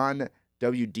 on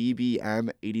WDBM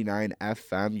 89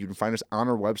 FM. You can find us on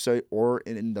our website or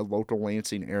in the local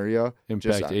Lansing area.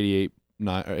 Impact Just,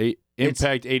 88.9 or It's-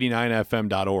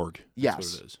 Impact89fm.org. Yes,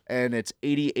 That's what it is. and it's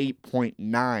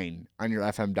 88.9 on your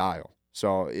FM dial.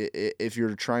 So if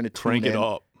you're trying to tune Crank it in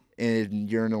up. and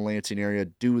you're in the Lansing area,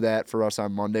 do that for us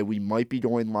on Monday. We might be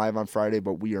going live on Friday,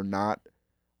 but we are not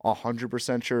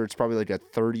 100% sure. It's probably like a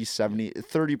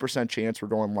 30% chance we're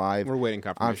going live We're waiting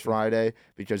on confirmation. Friday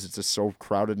because it's just so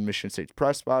crowded in Michigan State's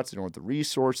press spots. They don't have the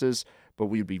resources, but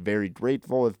we'd be very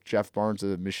grateful if Jeff Barnes of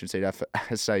the Michigan State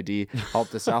SID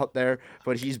helped us out there.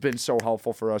 But he's been so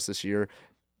helpful for us this year.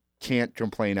 Can't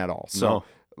complain at all. So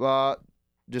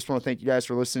just want to thank you guys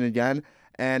for listening again.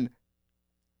 And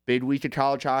big week of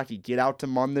college hockey. Get out to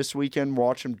Munn this weekend.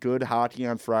 Watch some good hockey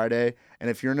on Friday. And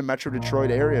if you're in the Metro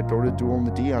Detroit area, go to Duel in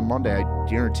the D on Monday. I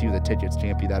guarantee you the tickets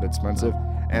can't be that expensive.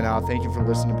 And thank you for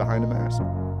listening Behind the Mask.